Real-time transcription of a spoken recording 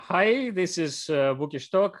Hi, this is Bookish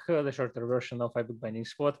Talk, the shorter version of iBook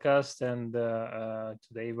Bindings podcast, and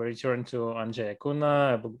today we return to Angaea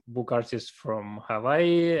Cuna, a book artist from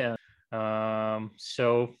Hawaii.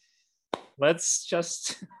 So let's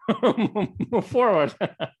just move forward.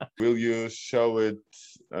 Will you show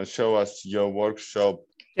us your workshop?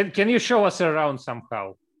 Can you show us around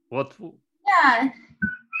somehow? What? Yeah.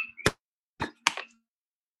 Because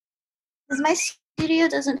my studio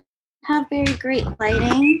doesn't have very great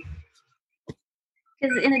lighting.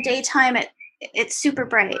 Because in the daytime, it's super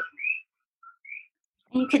bright.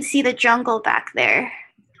 And you can see the jungle back there.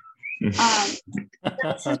 This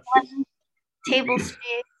is one table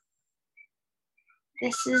space.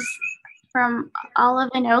 This is from Olive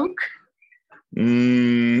and Oak.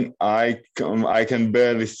 I can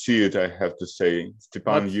barely see it, I have to say.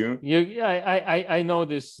 Stepan, you? I know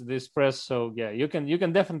this press, so yeah, you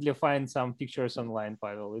can definitely find some pictures online,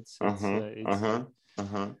 Pavel. It's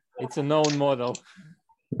a known model.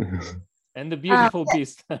 And a beautiful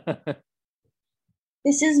beast.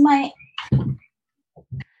 This is my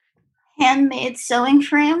handmade sewing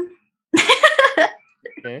frame.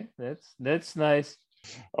 Okay, that's nice.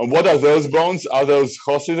 What are those bones? Are those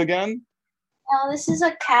horses again? Oh, this is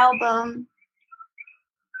a cow bone.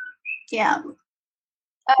 Yeah.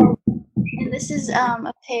 Oh, and this is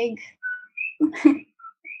a pig.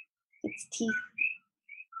 Its teeth.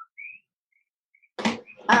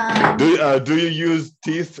 Do you use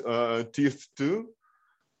teeth too?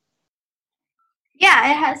 Yeah,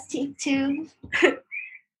 it has teeth too.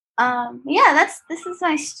 Yeah, this is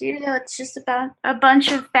my studio. It's just about a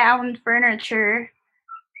bunch of found furniture,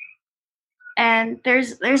 and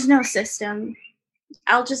there's no system.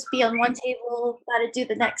 I'll just be on one table, gotta do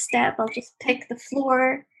the next step. I'll just pick the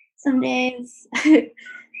floor some days.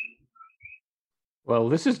 Well,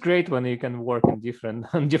 this is great when you can work in different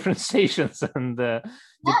stations and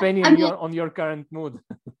depending on your current mood.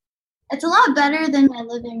 It's a lot better than my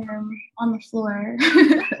living room on the floor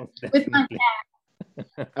with my cat.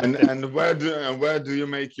 And where do you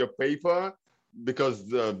make your paper? Because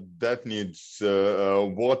that needs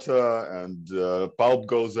water and pulp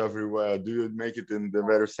goes everywhere. Do you make it in the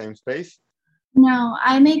very same space? No,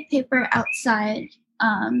 I make paper outside.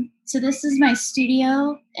 So this is my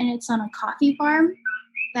studio, and it's on a coffee farm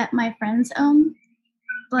that my friends own.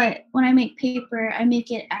 But when I make paper, I make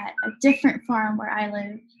it at a different farm where I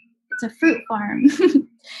live. It's a fruit farm.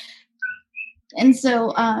 And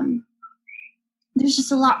so there's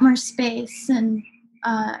just a lot more space, and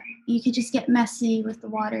you could just get messy with the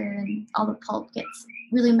water, and all the pulp gets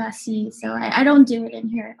really messy. So I don't do it in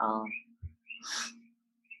here at all.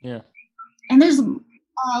 Yeah. And there's a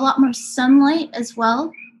lot more sunlight as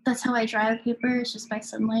well. That's how I dry the paper, it's just by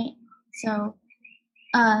sunlight. So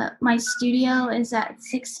my studio is at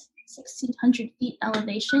 1,600 feet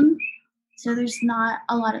elevation. So there's not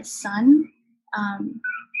a lot of sun.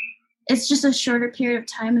 It's just a shorter period of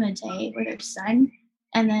time in the day where there's sun.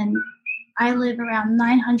 And then I live around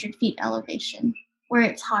 900 feet elevation where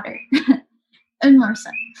it's hotter and more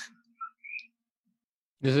sun.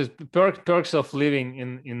 This is perks of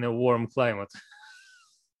living in a warm climate.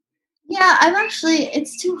 Yeah,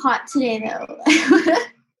 it's too hot today though.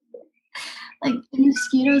 Like the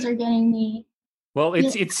mosquitoes are getting me. Well,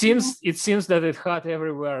 it seems that it's hot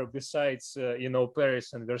everywhere besides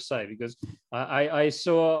Paris and Versailles, because I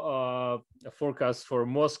saw a forecast for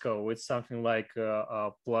Moscow with something like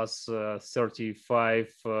plus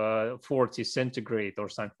 35, 40 centigrade or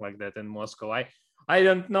something like that in Moscow. I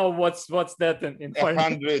don't know what's that in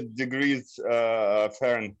 100 degrees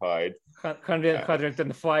Fahrenheit.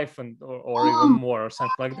 105 or even more or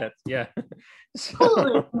something like that. Yeah.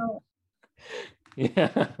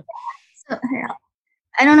 Yeah. So,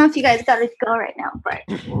 I don't know if you guys got to go right now, but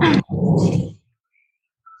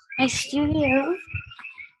my studio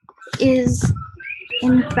is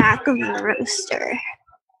in the back of the roaster.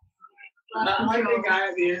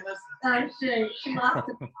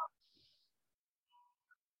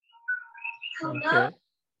 Okay,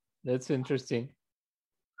 that's interesting.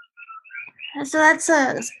 So that's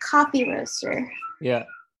a coffee roaster. Yeah.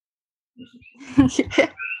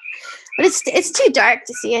 But it's too dark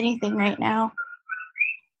to see anything right now.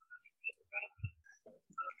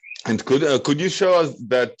 And could you show us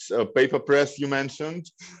that paper press you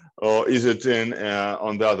mentioned, or is it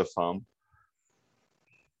on the other farm?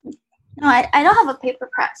 No, I don't have a paper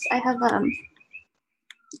press. I have a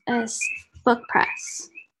book press.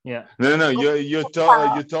 Yeah. No. You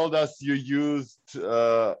told us you used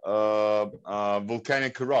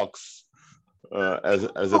volcanic rocks as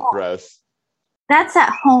a press. That's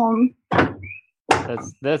at home.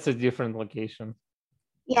 That's a different location.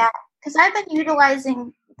 Yeah, because I've been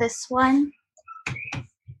utilizing this one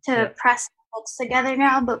to press books together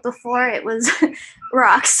now, but before it was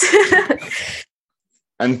rocks.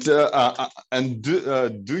 And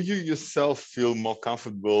do you yourself feel more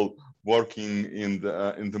comfortable working in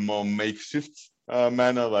the more makeshift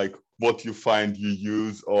manner, like what you find you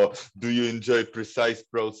use, or do you enjoy precise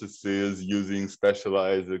processes using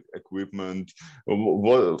specialized equipment?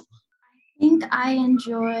 What? I think I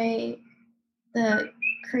enjoy the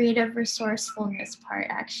creative resourcefulness part,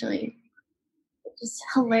 actually, which is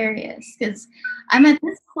hilarious because I'm at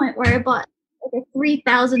this point where I bought like a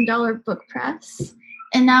 $3,000 book press,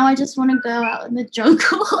 and now I just want to go out in the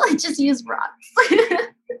jungle and just use rocks.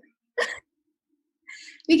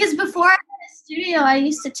 Because before I had a studio, I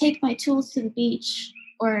used to take my tools to the beach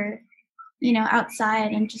or,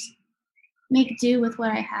 outside and just make do with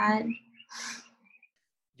what I had.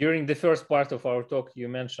 During the first part of our talk, you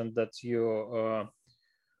mentioned that you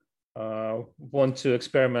want to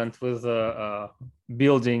experiment with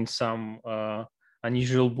building some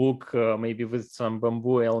unusual book, maybe with some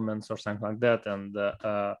bamboo elements or something like that. And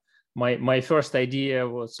my first idea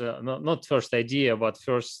was not first idea, but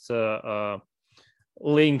first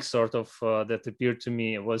link sort of that appeared to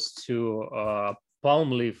me was to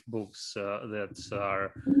palm leaf books that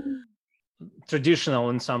are traditional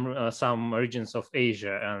in some regions of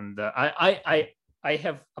Asia, and I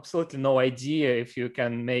have absolutely no idea if you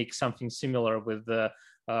can make something similar with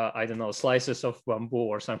I don't know, slices of bamboo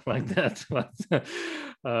or something like that. But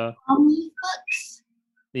palm leaf books.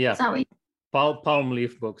 Yeah, palm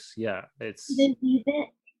leaf books. Yeah, it's. They weave it.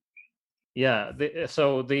 Yeah,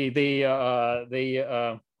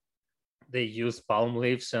 they use palm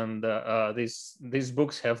leaves, and these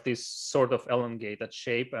books have this sort of elongated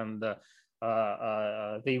shape, and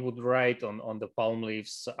they would write on the palm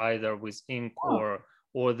leaves either with ink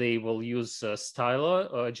or they will use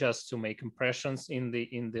stylo just to make impressions in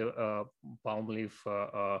the palm leaf,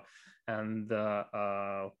 and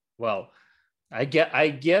well, I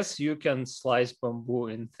guess you can slice bamboo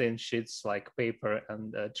in thin sheets like paper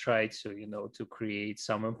and try to to create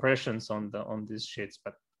some impressions on these sheets,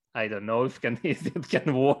 but I don't know if it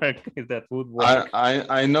can work. If that would work.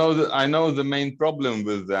 I know the main problem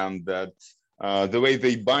with them, that the way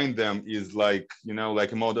they bind them is like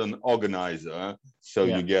a modern organizer. So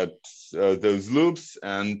you get those loops,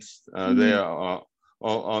 and they are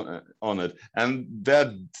on it, and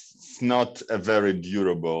that's not a very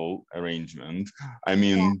durable arrangement. I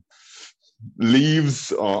mean,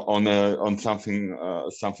 leaves on something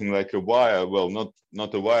like a wire. Well,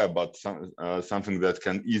 not a wire, but something that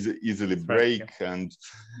can easily break. And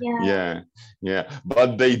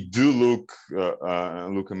but they do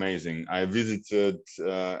look amazing. I visited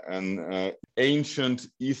an ancient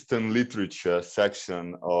Eastern literature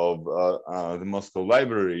section of the Moscow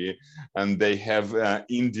Library, and they have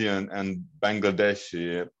Indian and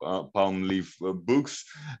Bangladeshi palm leaf books,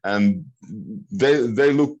 and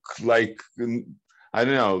they look like, I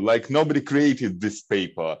don't know, like nobody created this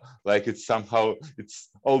paper. Like it's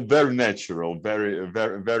all very natural, very,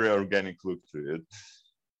 very, very organic look to it.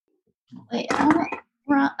 Wait,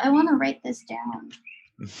 I want to write this down.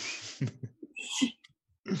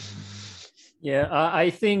 Yeah, I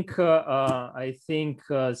think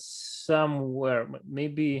somewhere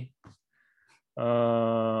maybe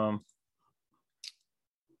I'm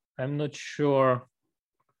not sure.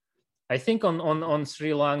 I think on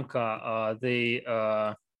Sri Lanka they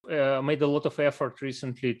made a lot of effort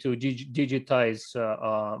recently to digitize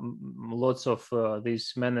lots of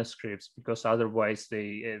these manuscripts, because otherwise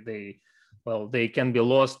they can be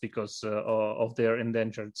lost because of their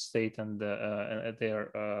endangered state and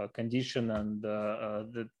their condition. And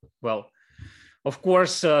of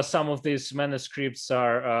course, some of these manuscripts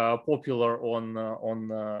are popular on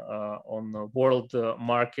the world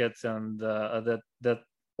market, and that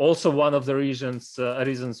also one of the reasons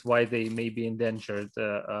why they may be endangered.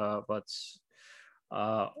 But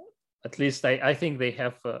at least I think they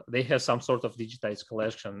have some sort of digitized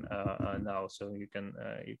collection now, so you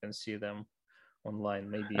can see them online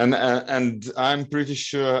maybe. And I'm pretty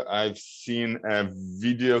sure I've seen a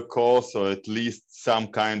video course, or at least some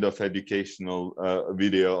kind of educational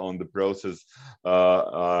video on the process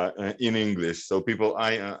in English. So people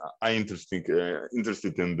are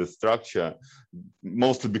interested in the structure,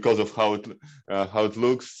 mostly because of how it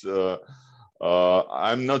looks.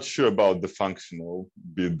 I'm not sure about the functional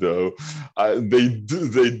bit though. They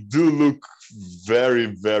do look very,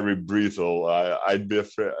 very brittle. I'd be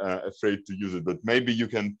afraid to use it, but maybe you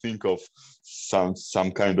can think of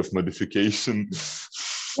some kind of modification.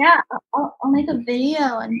 Yeah, I'll make a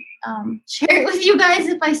video and share it with you guys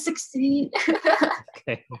if I succeed.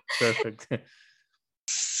 Okay, perfect.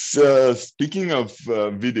 So, speaking of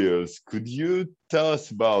videos, could you tell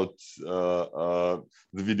us about the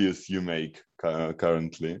videos you make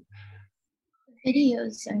currently?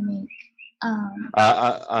 Videos I make.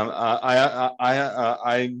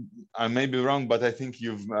 I may be wrong, but I think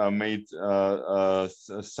you've made you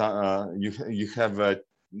have a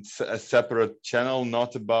separate channel,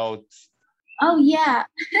 not about. Oh yeah,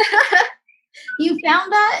 you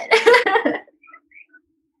found that?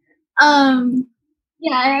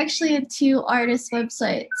 Yeah, I actually had 2 artist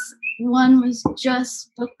websites. One was just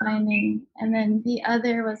bookbinding, and then the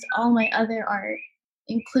other was all my other art,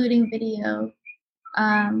 including video.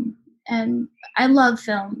 And I love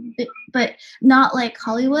film, but not like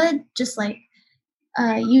Hollywood, just like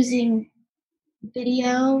using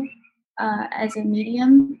video as a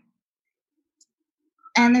medium.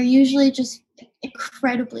 And they're usually just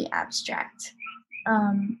incredibly abstract.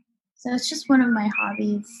 So it's just one of my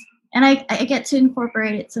hobbies. And I get to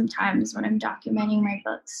incorporate it sometimes when I'm documenting my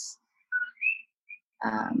books.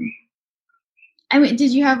 I mean,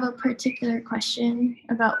 did you have a particular question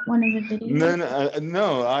about one of the videos?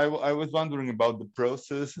 No. I was wondering about the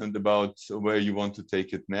process and about where you want to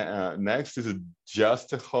take it next. Is it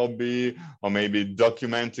just a hobby, or maybe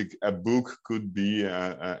documenting a book could be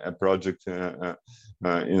a project in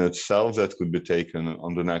itself that could be taken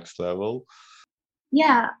on the next level?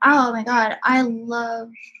 Yeah. Oh my God.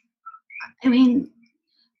 I mean,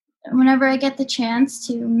 whenever I get the chance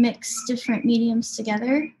to mix different mediums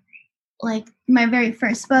together, like my very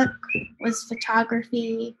first book was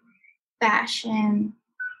photography, fashion,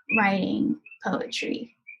 writing,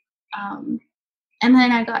 poetry. And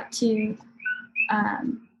then I got to, I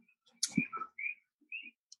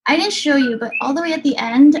didn't show you, but all the way at the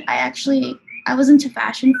end, I was into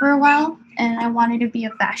fashion for a while, and I wanted to be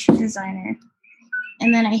a fashion designer.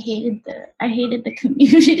 And then I hated the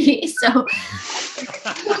community, so.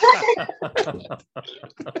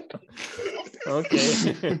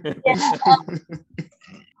 Okay. Yeah,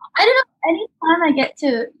 I don't know. Anytime I get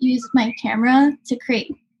to use my camera to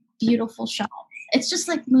create beautiful shots, it's just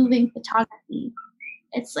like moving photography.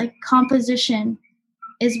 It's like composition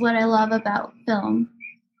is what I love about film,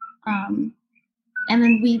 and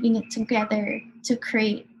then weaving it together to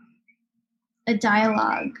create a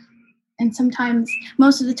dialogue. And sometimes,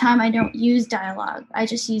 most of the time, I don't use dialogue. I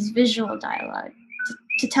just use visual dialogue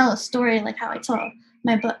to tell a story, like how I tell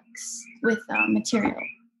my books with material.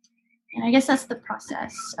 And I guess that's the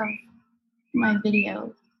process of my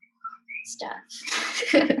video stuff.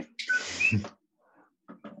 Yeah,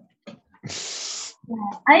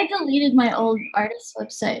 I deleted my old artist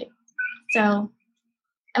website, so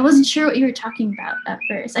I wasn't sure what you were talking about at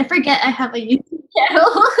first. I forget I have a YouTube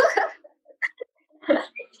channel.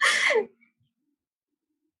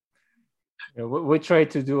 Yeah, we try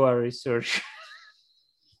to do our research.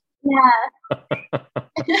 Yeah.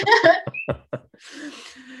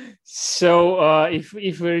 So if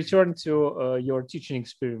we return to your teaching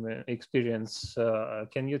experience,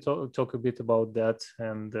 can you talk a bit about that,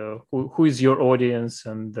 and who is your audience,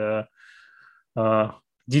 and did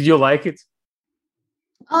you like it?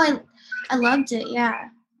 Oh, I loved it. Yeah,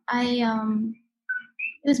 it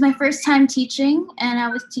was my first time teaching, and I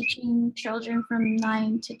was teaching children from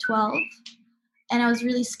 9 to 12, and I was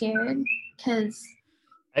really scared because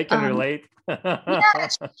I can relate. Yeah,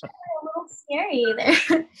 it's a little scary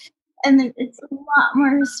there. And it's a lot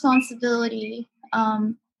more responsibility.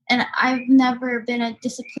 And I've never been a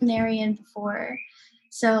disciplinarian before.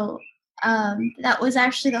 So that was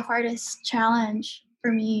actually the hardest challenge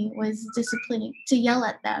for me, was disciplining, to yell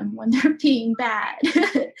at them when they're being bad.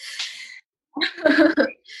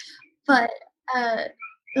 But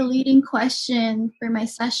the leading question for my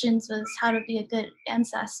sessions was how to be a good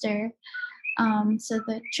ancestor. So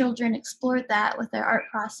the children explored that with their art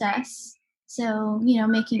process. So,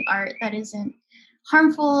 making art that isn't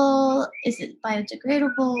harmful. Is it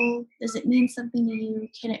biodegradable? Does it mean something to you?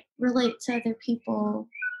 Can it relate to other people?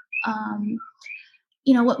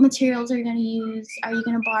 What materials are you going to use? Are you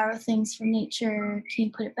going to borrow things from nature? Can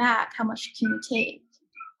you put it back? How much can you take?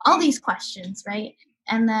 All these questions, right?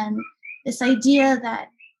 And then this idea that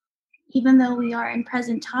even though we are in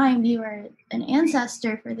present time, you are an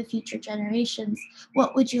ancestor for the future generations.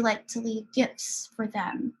 What would you like to leave gifts for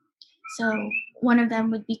them? So one of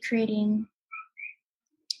them would be creating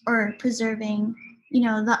or preserving,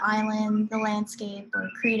 the island, the landscape, or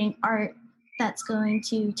creating art that's going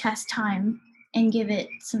to test time and give it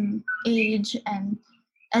some age, and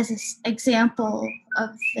as an example of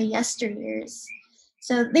the yesteryears.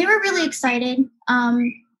 So they were really excited.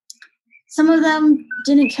 Some of them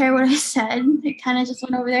didn't care what I said. It kind of just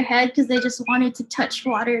went over their head because they just wanted to touch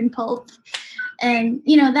water and pulp. And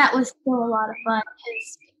that was still a lot of fun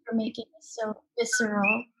because paper making is so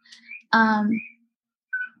visceral.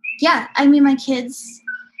 Yeah, I mean, my kids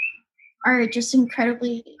are just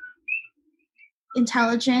incredibly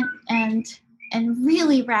intelligent and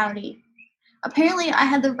really rowdy. Apparently I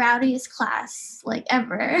had the rowdiest class like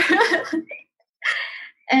ever.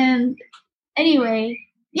 And anyway,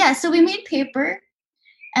 yeah, so we made paper,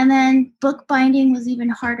 and then bookbinding was even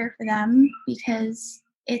harder for them because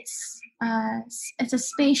it's a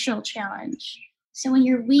spatial challenge. So when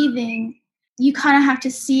you're weaving, you kind of have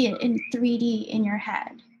to see it in 3D in your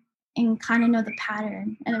head and kind of know the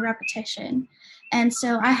pattern and the repetition. And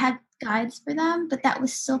so I had guides for them, but that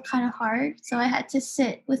was still kind of hard. So I had to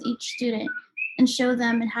sit with each student and show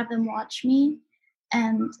them and have them watch me.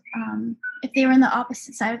 And if they were on the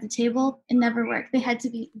opposite side of the table, it never worked. They had to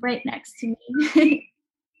be right next to me.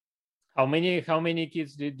 How many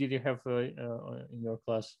kids did you have in your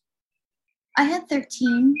class? I had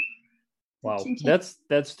 13. Wow, 13 kids.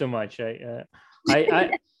 that's too much.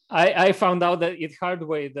 I found out that it's hard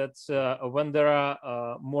way that when there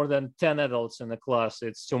are more than 10 adults in the class,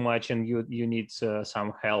 it's too much, and you need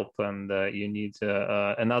some help, and you need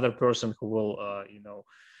another person who will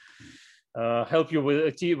help you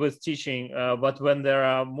with teaching. But when there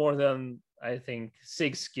are more than, I think,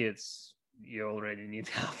 6 kids, you already need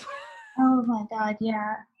help. Oh my God,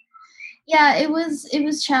 yeah. Yeah, it was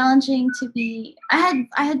challenging to be. I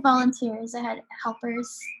had volunteers, I had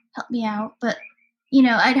helpers help me out, but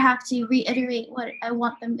I'd have to reiterate what I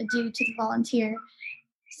want them to do to the volunteer.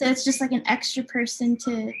 So it's just like an extra person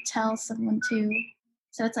to tell someone to.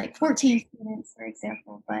 So it's like 14 students, for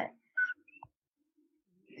example, but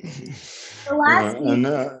the last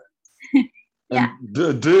yeah.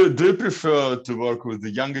 Do you prefer to work with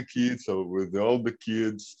the younger kids or with the older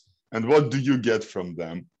kids? And what do you get from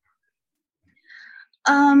them?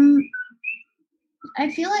 I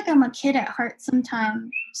feel like I'm a kid at heart sometimes,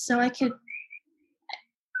 so I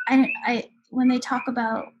when they talk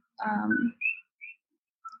about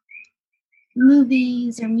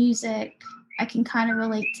movies or music, I can kind of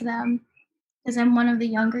relate to them because I'm one of the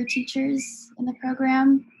younger teachers in the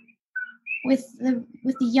program. With the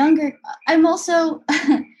younger, I'm also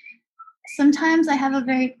sometimes I have a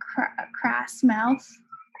very crass mouth,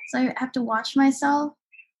 so I have to watch myself.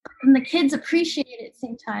 And the kids appreciate it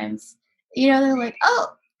sometimes. They're like,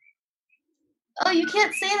 oh, you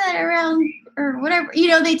can't say that around, or whatever.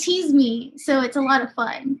 They tease me, so it's a lot of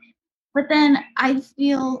fun. But then I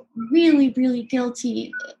feel really, really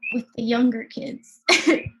guilty with the younger kids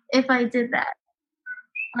if I did that.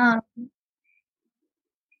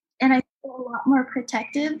 And I feel a lot more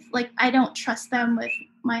protective. Like, I don't trust them with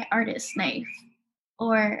my artist knife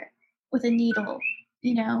or with a needle.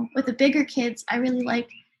 With the bigger kids, I really like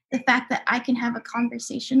the fact that I can have a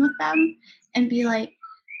conversation with them and be like,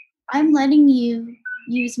 I'm letting you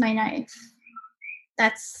use my knife.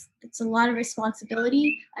 It's a lot of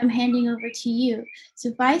responsibility I'm handing over to you. So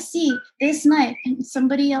if I see this knife in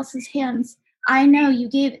somebody else's hands, I know you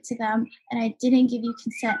gave it to them and I didn't give you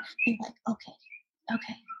consent. They're like, okay,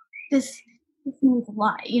 this means a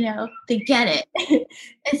lot, they get it.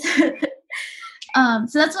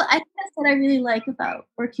 So that's what I really like about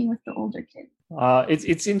working with the older kids.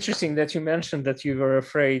 It's interesting that you mentioned that you were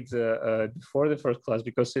afraid before the first class,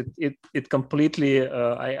 because it completely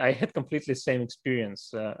I had completely same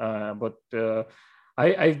experience. But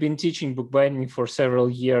I've been teaching bookbinding for several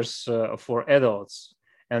years for adults,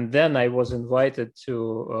 and then I was invited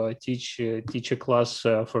to teach a class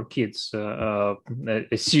for kids, a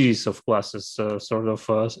series of classes, sort of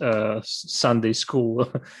Sunday school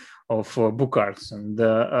of book arts, and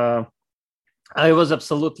I was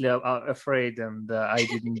absolutely afraid, and I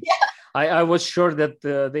didn't. Yeah. I was sure that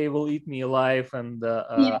they will eat me alive, and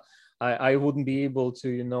I wouldn't be able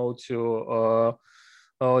to,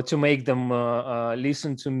 to make them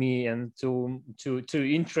listen to me and to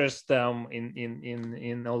interest them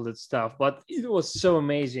in all that stuff. But it was so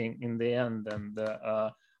amazing in the end, and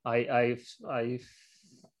I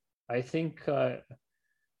think.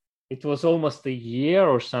 It was almost a year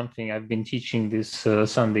or something I've been teaching this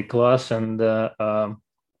Sunday class, and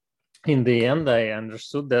in the end I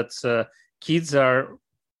understood that kids are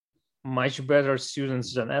much better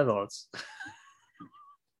students than adults.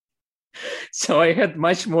 So I had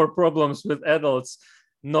much more problems with adults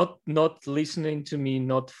not listening to me,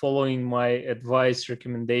 not following my advice,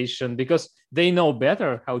 recommendation, because they know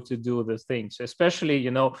better how to do the things, especially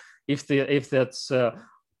if that's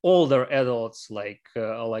older adults, like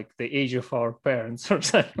the age of our parents or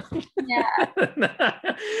something. Yeah.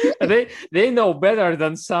 They know better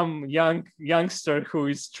than some youngster who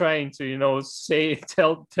is trying to, you know,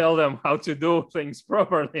 tell them how to do things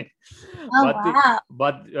properly. Oh, wow.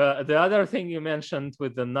 But the other thing you mentioned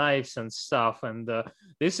with the knives and stuff, and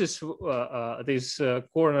this is these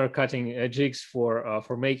corner cutting jigs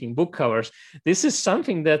for making book covers. This is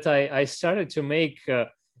something that I started to make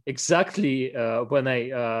exactly when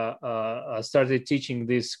I started teaching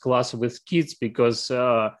this class with kids, because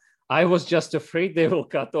I was just afraid they will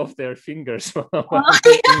cut off their fingers while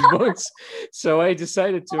making books. So I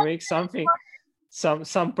decided to make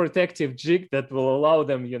some protective jig that will allow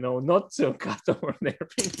them, you know, not to cut over their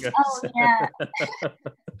fingers. Oh, yeah.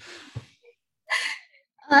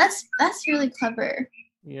 That's really clever.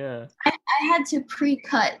 Yeah. I had to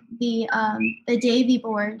pre-cut the Davy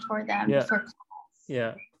board for them. Yeah. For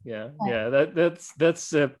class. Yeah.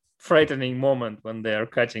 That's a frightening moment when they are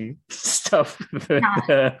cutting stuff with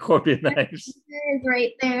hobby knives.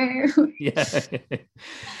 Right there.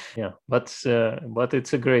 Yeah. But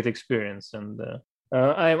it's a great experience, and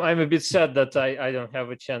I'm a bit sad that I don't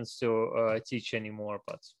have a chance to teach anymore,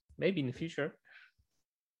 but maybe in the future.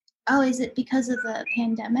 Oh, is it because of the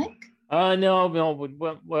pandemic? No.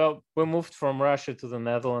 Well, we moved from Russia to the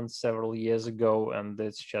Netherlands several years ago, and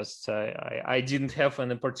it's just I didn't have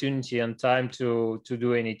an opportunity and time to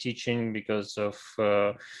do any teaching because of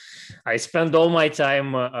I spend all my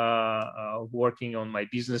time working on my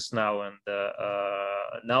business now, and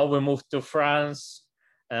now we moved to France,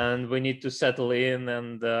 and we need to settle in,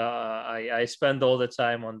 and I spend all the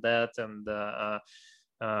time on that, and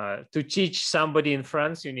to teach somebody in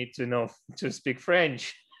France, you need to know to speak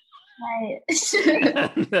French. Right.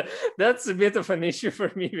 That's a bit of an issue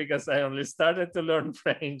for me because I only started to learn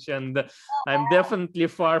French, and I'm definitely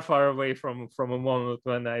far away from a moment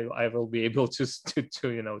when I will be able to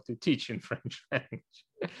you know, to teach in French language.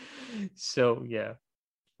 So yeah,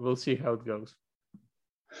 we'll see how it goes.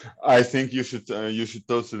 I think you should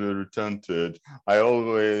totally return to it. I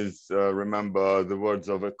always remember the words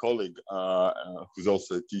of a colleague who's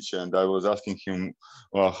also a teacher, and I was asking him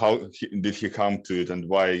how did he come to it and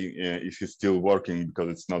why is he still working, because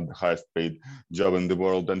it's not the highest paid job in the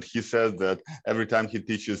world. And he says that every time he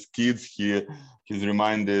teaches kids, he's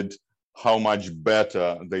reminded how much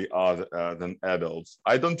better they are than adults.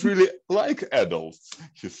 I don't really like adults,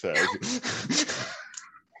 he says.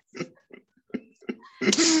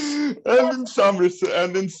 And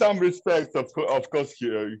in some respects, of course,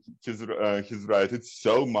 he's right. It's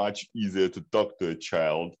so much easier to talk to a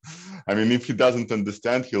child. I mean, if he doesn't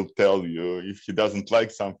understand, he'll tell you. If he doesn't like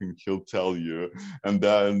something, he'll tell you. And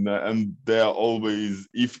they're always,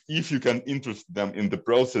 if you can interest them in the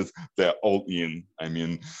process, they're all in. I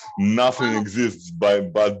mean, nothing exists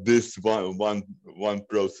but this one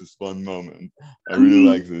process, one moment. I really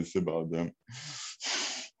like this about them.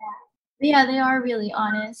 Yeah, they are really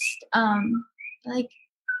honest. Like,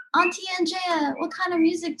 Auntie Angaea, what kind of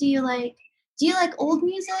music do you like? Do you like old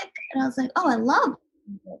music? And I was like, oh, I love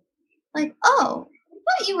music. Like, oh, I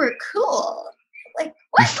thought you were cool. Like,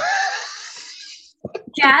 what?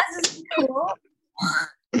 Jazz is cool.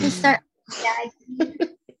 They start gagging.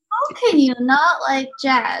 How can you not like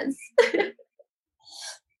jazz?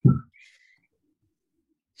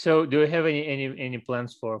 So, do you have any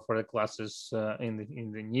plans for the classes in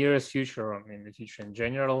the nearest future, or in the future in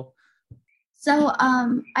general? So,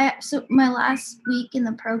 so my last week in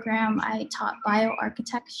the program, I taught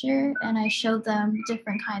bioarchitecture, and I showed them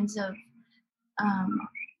different kinds of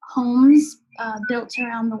homes built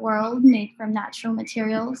around the world, made from natural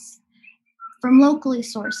materials, from locally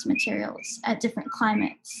sourced materials at different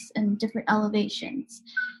climates and different elevations,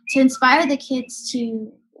 to inspire the kids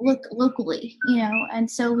to look locally, you know. And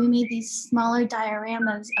so we made these smaller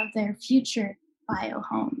dioramas of their future bio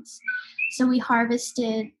homes. So we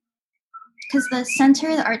harvested, because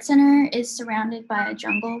the art center is surrounded by a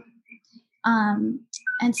jungle.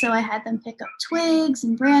 And so I had them pick up twigs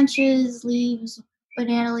and branches, leaves,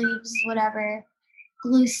 banana leaves, whatever,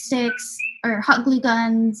 glue sticks or hot glue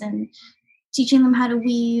guns, and teaching them how to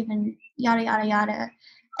weave and yada, yada, yada.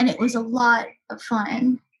 And it was a lot of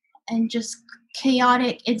fun and just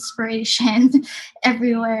chaotic inspiration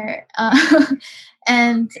everywhere.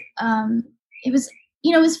 And it was,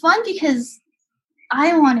 you know, it was fun because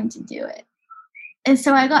I wanted to do it. And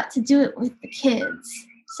so I got to do it with the kids.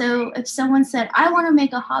 So if someone said, I want to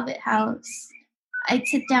make a hobbit house, I'd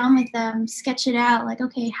sit down with them, sketch it out, like,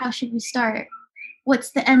 okay, how should we start?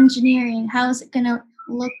 What's the engineering? How is it going to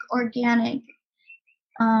look organic?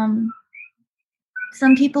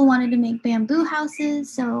 Some people wanted to make bamboo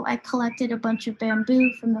houses, so I collected a bunch of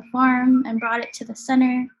bamboo from the farm and brought it to the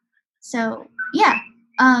center. So yeah,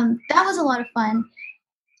 that was a lot of fun.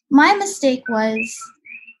 My mistake was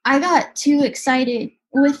I got too excited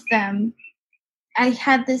with them. I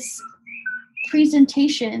had this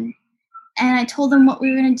presentation and I told them what we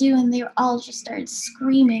were going to do, and they all just started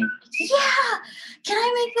screaming, yeah, can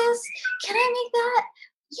I make this? Can I make that?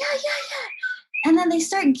 Yeah, yeah, yeah. And then they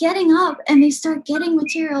start getting up and they start getting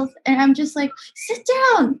materials, and I'm just like, sit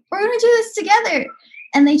down, we're going to do this together.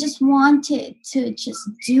 And they just wanted to just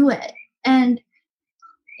do it. And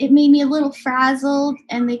it made me a little frazzled,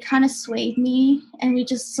 and they kind of swayed me, and we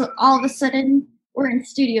just, so all of a sudden, we're in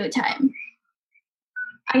studio time.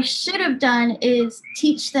 I should have done is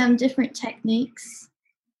teach them different techniques,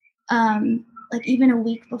 like even a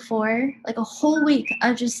week before, like a whole week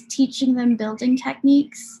of just teaching them building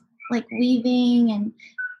techniques, like weaving and,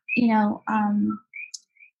 you know,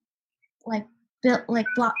 like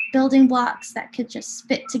building blocks that could just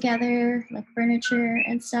fit together, like furniture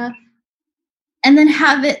and stuff. And then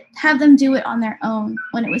have them do it on their own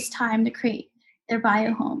when it was time to create their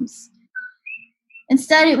biohomes.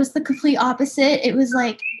 Instead, it was the complete opposite. It was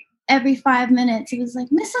like every 5 minutes, it was like,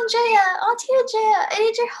 Miss Angaea, Auntie Angaea, I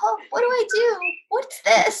need your help. What do I do? What's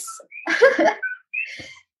this?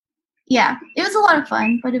 Yeah, it was a lot of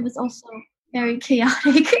fun, but it was also very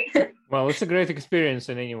chaotic. Well, it's a great experience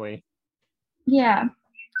in any way. Yeah.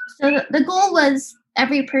 So the goal was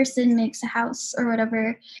every person makes a house or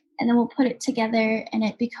whatever, and then we'll put it together and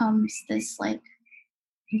it becomes this like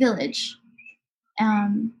village.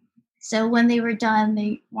 So when they were done,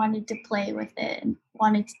 they wanted to play with it and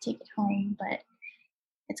wanted to take it home, but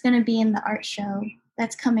it's going to be in the art show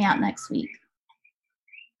that's coming out next week.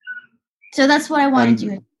 So that's what I want to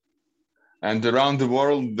do. And around the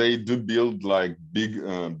world, they do build like big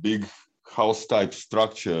house type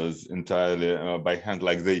structures entirely by hand,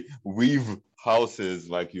 like they weave houses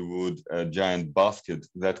like you would a giant basket,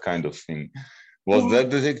 that kind of thing. Was that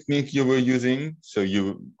the technique you were using? So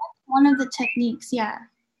one of the techniques, yeah.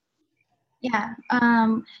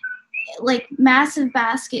 Like massive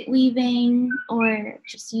basket weaving or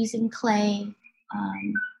just using clay.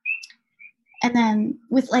 And then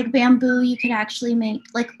with like bamboo, you could actually make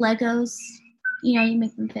like Legos, you know, you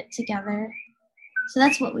make them fit together. So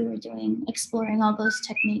that's what we were doing, exploring all those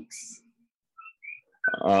techniques.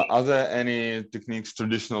 Are there any techniques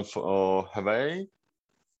traditional for Hawaii?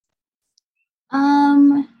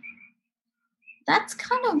 That's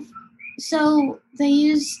kind of, so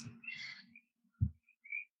they're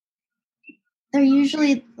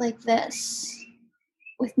usually like this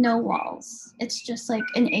with no walls. It's just like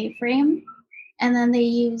an A-frame. And then they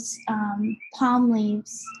use palm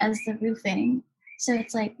leaves as the roofing. So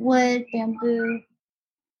it's like wood, bamboo,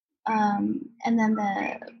 and then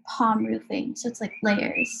the palm roofing. So it's like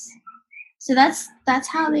layers. So that's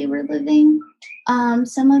how they were living.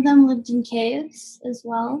 Some of them lived in caves as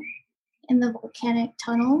well, in the volcanic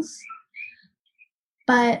tunnels.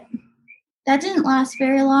 But that didn't last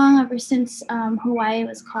very long. Ever since Hawaii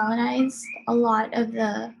was colonized, a lot of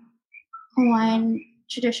the Hawaiian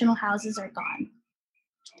traditional houses are gone.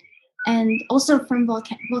 And also from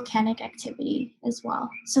volcanic activity as well.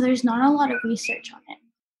 So there's not a lot of research on it.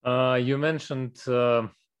 You mentioned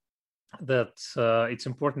that it's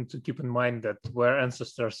important to keep in mind that we're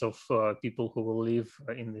ancestors of people who will live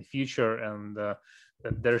in the future, and that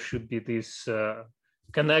there should be this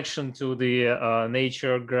connection to the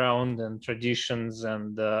nature, ground, and traditions,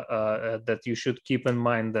 and that you should keep in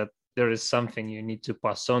mind that there is something you need to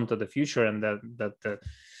pass on to the future, and that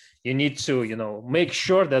you need to, you know, make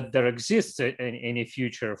sure that there exists any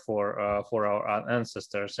future for our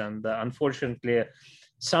ancestors. And unfortunately,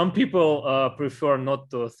 some people prefer not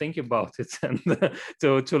to think about it and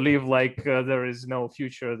to live like there is no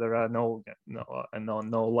future, there are no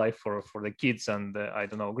life for the kids and I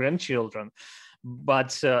don't know, grandchildren.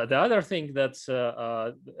 But the other thing that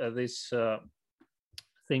this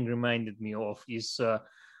thing reminded me of is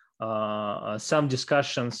some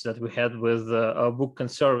discussions that we had with book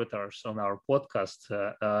conservators on our podcast,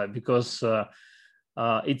 because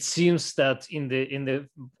it seems that in the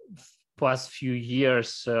past few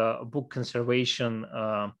years, book conservation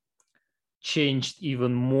changed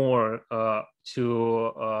even more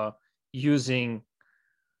to using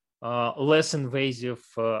less invasive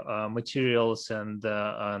materials and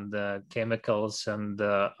chemicals and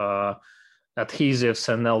adhesives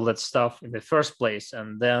and all that stuff in the first place.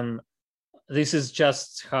 And then this is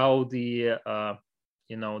just how the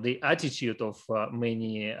the attitude of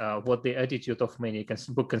many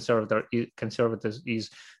book conservators is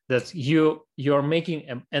that you're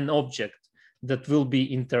making an object that will be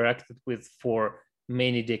interacted with for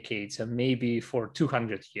many decades and maybe for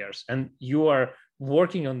 200 years. And you are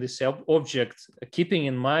working on this object, keeping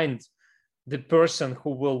in mind the person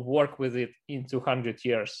who will work with it in 200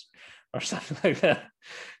 years or something like that.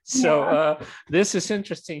 So this is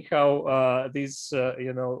interesting how this,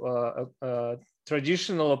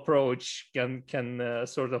 traditional approach can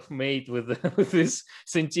sort of mate with with this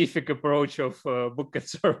scientific approach of book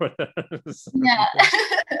conservators. Yeah.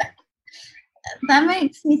 That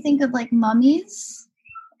makes me think of like mummies,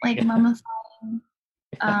 like mummifying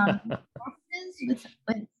corpses with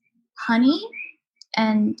honey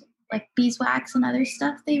and like beeswax and other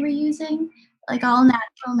stuff they were using, like all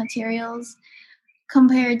natural materials,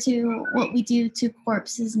 compared to what we do to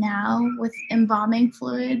corpses now with embalming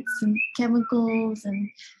fluids and chemicals and,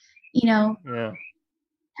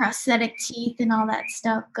 prosthetic teeth and all that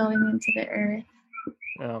stuff going into the earth.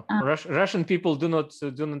 Russian people do not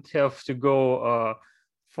have to go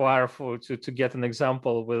far to get an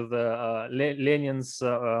example with Lenin's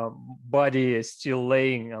body still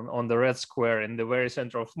laying on the Red Square in the very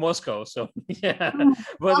center of Moscow. So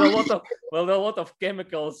but a lot of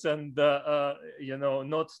chemicals and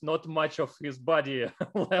not much of his body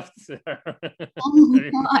left there.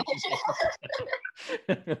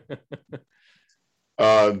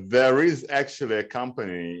 There is actually a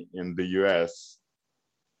company in the US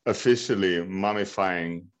officially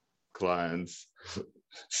mummifying clients,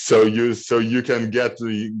 so you can get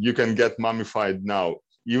mummified now.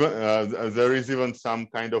 Even there is even some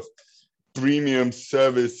kind of premium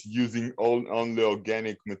service using only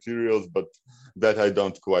organic materials, but that I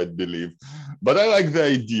don't quite believe. But I like the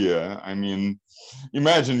idea. I mean,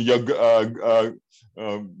 imagine your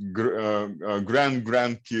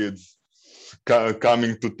grandkids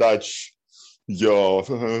coming to touch your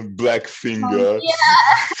black finger.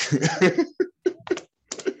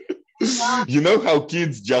 You know how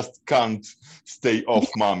kids just can't stay off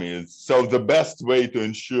mummies. So the best way to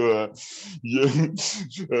ensure your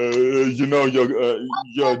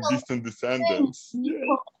distant descendants.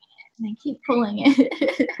 I keep pulling it.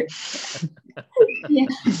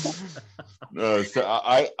 So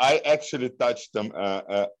I actually touched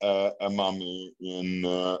a mummy in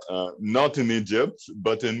not in Egypt,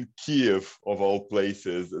 but in Kiev of all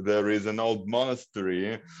places. There is an old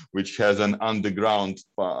monastery which has an underground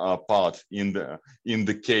part in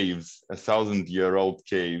the caves, 1,000-year-old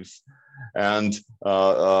caves, and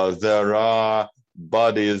there are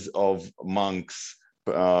bodies of monks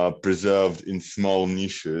preserved in small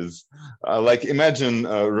niches, like imagine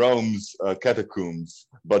Rome's catacombs,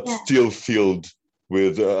 but still filled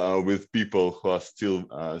with people who are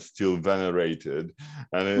still venerated,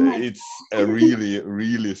 and it's a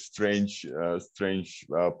really strange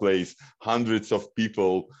place. Hundreds of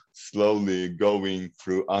people slowly going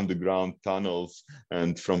through underground tunnels,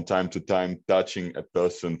 and from time to time touching a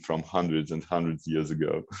person from hundreds and hundreds of years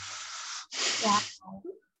ago. Yeah.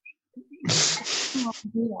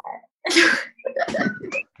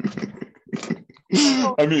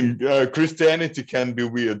 I mean, Christianity can be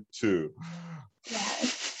weird too.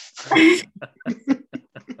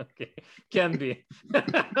 Okay, can be.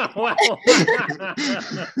 Well,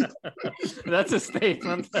 that's a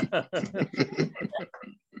statement.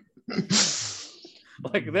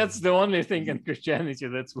 Like that's the only thing in Christianity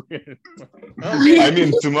that's weird. Okay. I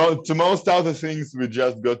mean, to most other things we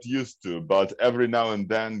just got used to, but every now and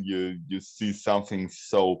then you see something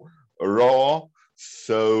so raw,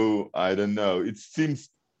 so I don't know. It seems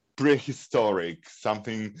prehistoric,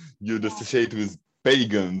 something you'd associate with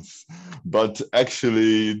pagans, but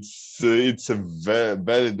actually it's a very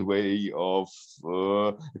valid way of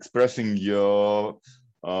expressing your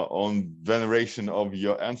own veneration of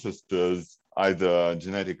your ancestors, either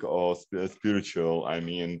genetic or spiritual. I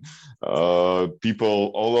mean,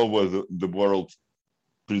 people all over the world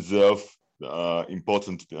preserve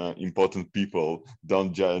important people.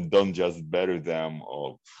 Don't just bury them.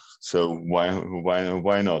 Or so why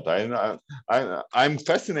not? I'm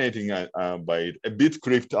fascinating by it. A bit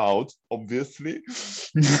creeped out, obviously,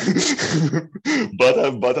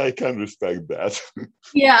 but I can respect that.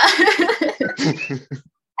 Yeah.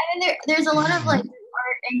 I mean, there's a lot of like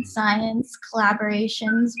art and science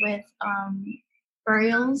collaborations with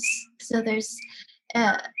burials. So there's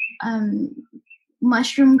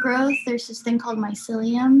mushroom growth. There's this thing called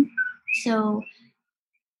mycelium. So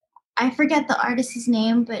I forget the artist's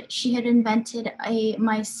name, but she had invented a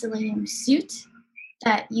mycelium suit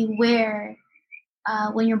that you wear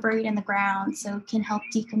when you're buried in the ground, so it can help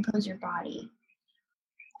decompose your body.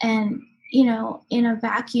 And in a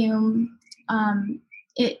vacuum,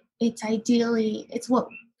 it's what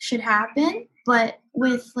should happen, but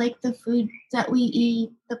with like the food that we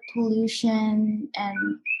eat, the pollution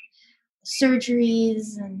and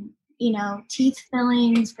surgeries and teeth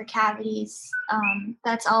fillings for cavities,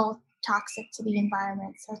 that's all toxic to the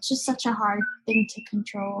environment. So it's just such a hard thing to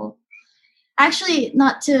control. Actually,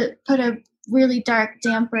 not to put a really dark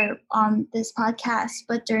damper on this podcast,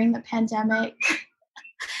 but during the pandemic,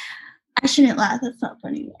 I shouldn't laugh, that's not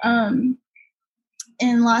funny.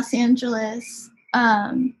 In Los Angeles,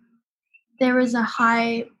 there was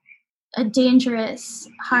a dangerous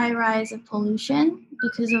high rise of pollution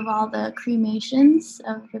because of all the cremations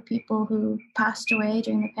of the people who passed away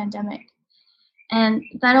during the pandemic. And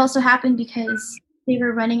that also happened because they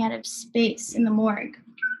were running out of space in the morgue.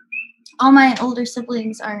 All my older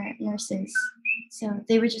siblings are nurses, so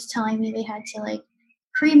they were just telling me they had to like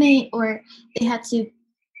cremate, or they had to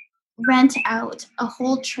rent out a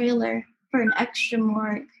whole trailer for an extra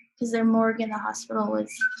morgue because their morgue in the hospital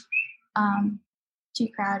was too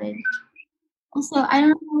crowded. Also, I don't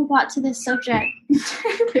know how we got to this subject.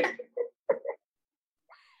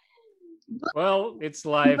 Well, it's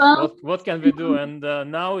life. What can we do? And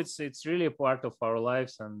now it's really a part of our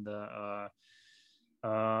lives. And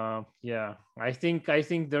yeah, I think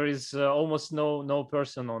there is almost no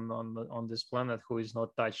person on this planet who is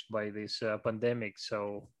not touched by this pandemic.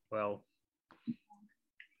 So, well,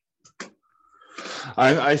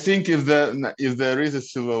 I think if there is a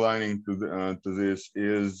silver lining to this,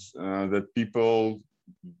 is that people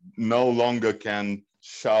no longer can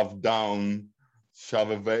shove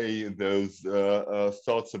away those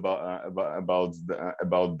thoughts about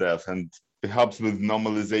death, and perhaps with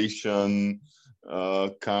normalization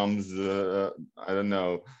comes I don't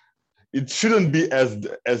know. It shouldn't be as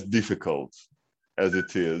difficult as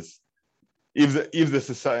it is if the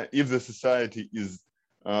society is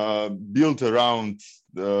built around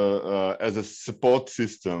as a support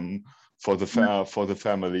system for the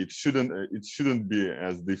family. It shouldn't be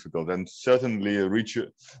as difficult, and certainly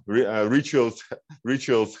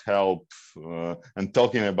rituals help, and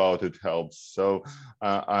talking about it helps. So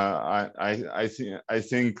I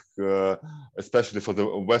think especially for the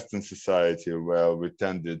Western society, where we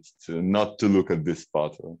tended to not to look at this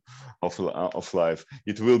part of life,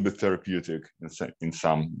 it will be therapeutic in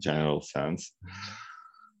some general sense.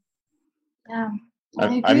 Yeah.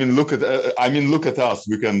 I mean, look at us.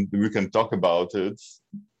 We can talk about it.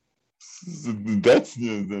 That's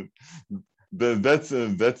new. That's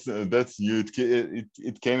new.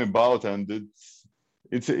 It came about, and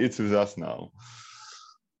it's with us now.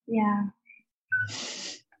 Yeah.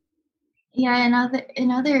 Yeah.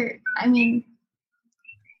 Another. I mean.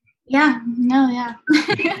 Yeah. No. Yeah.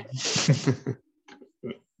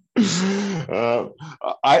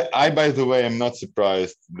 I by the way, am not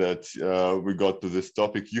surprised that we got to this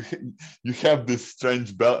topic. You have this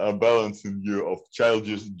strange balance in you of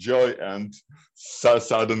childish joy and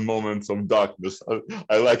sudden moments of darkness.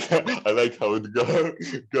 I like how it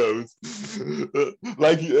goes.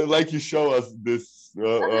 Like you show us this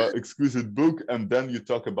exquisite book, and then you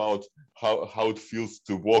talk about how it feels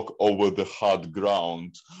to walk over the hard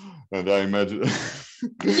ground, and I imagine.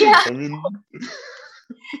 Yeah. I mean.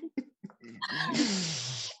 I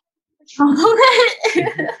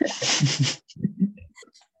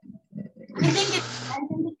think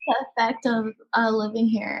it's the effect of living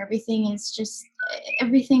here.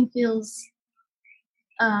 Everything feels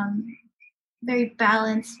very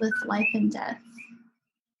balanced with life and death,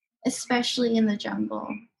 especially in the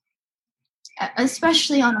jungle,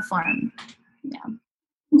 especially on a farm. Yeah.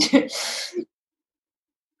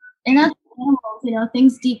 And other animals,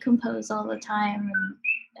 things decompose all the time,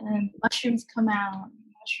 and mushrooms come out,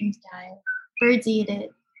 mushrooms die, birds eat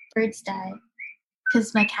it, birds die,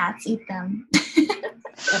 because my cats eat them.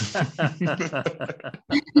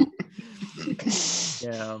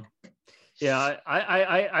 Yeah.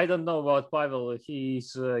 I don't know about Pavel. He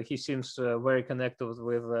seems very connected with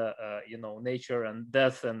nature and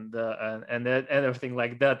death and everything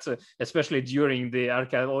like that, especially during the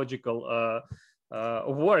archaeological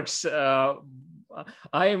works.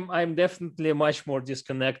 I'm definitely much more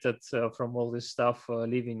disconnected from all this stuff,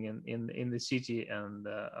 living in the city, and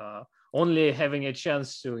only having a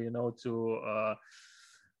chance to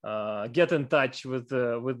get in touch with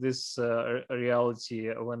this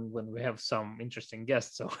reality when we have some interesting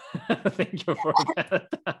guests. So thank you for that.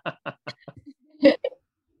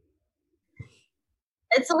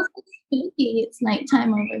 It's also spooky. It's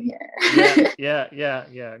nighttime over here. Yeah.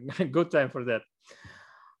 Good time for that.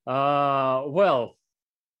 Well,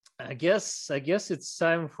 I guess it's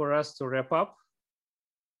time for us to wrap up.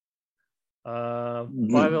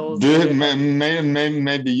 Pavel,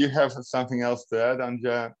 maybe you have something else to add,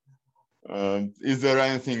 Angaea? Is there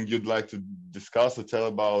anything you'd like to discuss or tell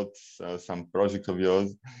about some project of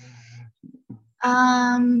yours?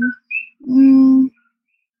 I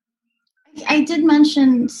did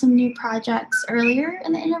mention some new projects earlier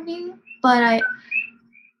in the interview, but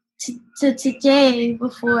today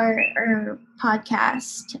before our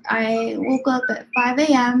podcast, I woke up at 5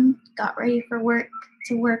 a.m., got ready for work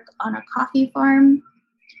to work on a coffee farm.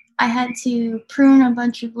 I had to prune a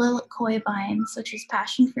bunch of lilac koi vines, which is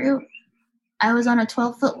passion fruit. I was on a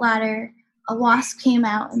 12-foot ladder. A wasp came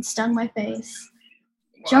out and stung my face.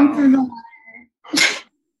 Jumped from the ladder.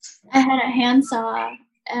 I had a handsaw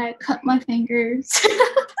and I cut my fingers.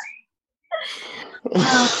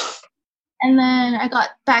 And then I got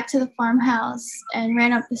back to the farmhouse and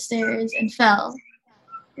ran up the stairs and fell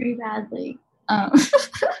pretty badly.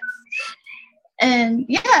 And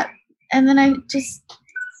yeah, and then I just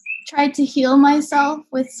tried to heal myself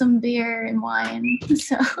with some beer and wine.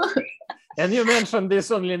 So. And you mentioned this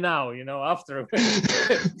only now, after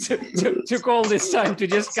took all this time to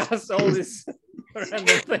discuss all these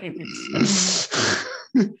random things.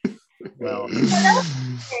 Well, that's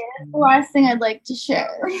the last thing I'd like to share.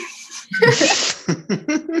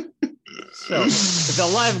 So the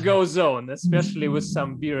life goes on, especially with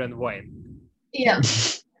some beer and wine. Yeah.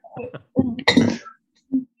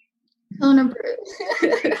 Cuna brew.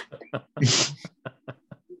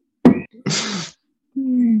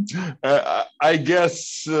 I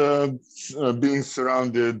guess being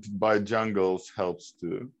surrounded by jungles helps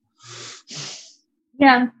too.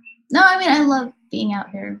 Yeah. No, I mean, I love being out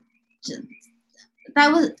here.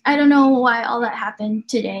 I don't know why all that happened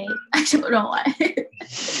today. I don't know why.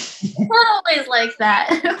 It's not always like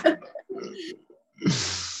that.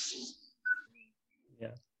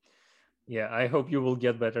 Yeah, I hope you will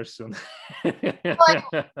get better soon. Yeah,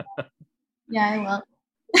 I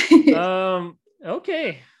will.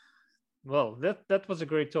 Okay. Well, that was a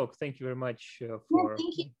great talk. Thank you very much thank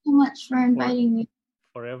you so much for inviting me.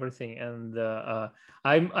 For everything, and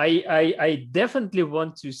I definitely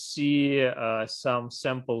want to see some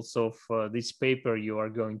samples of this paper you are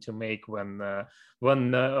going to make when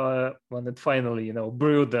it finally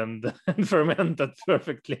brewed and fermented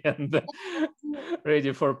perfectly and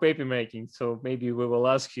ready for paper making. So maybe we will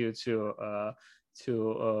ask you to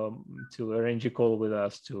arrange a call with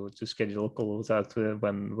us to schedule a call with that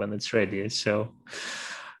when it's ready. So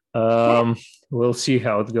we'll see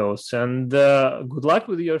how it goes, and good luck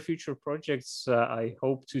with your future projects. I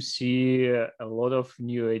hope to see a lot of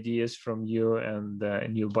new ideas from you and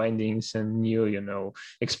new bindings and new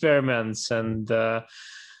experiments, and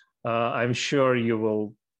I'm sure you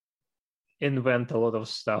will invent a lot of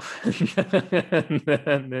stuff and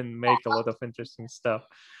then make a lot of interesting stuff.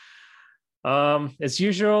 As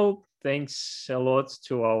usual, thanks a lot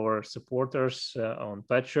to our supporters on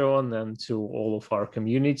Patreon and to all of our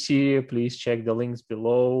community. Please check the links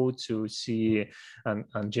below to see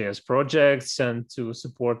Angaea's projects and to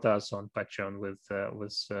support us on Patreon with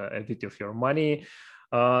a bit of your money.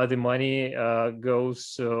 The money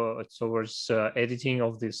goes towards editing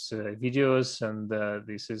of these videos, and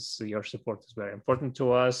your support is very important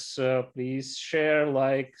to us. Please share,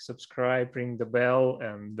 like, subscribe, ring the bell,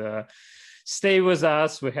 and stay with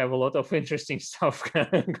us. We have a lot of interesting stuff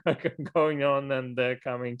going on and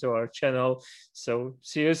coming to our channel. So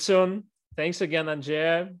see you soon. Thanks again,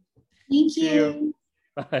 Angaea. Thank you.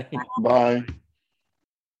 Bye. Bye.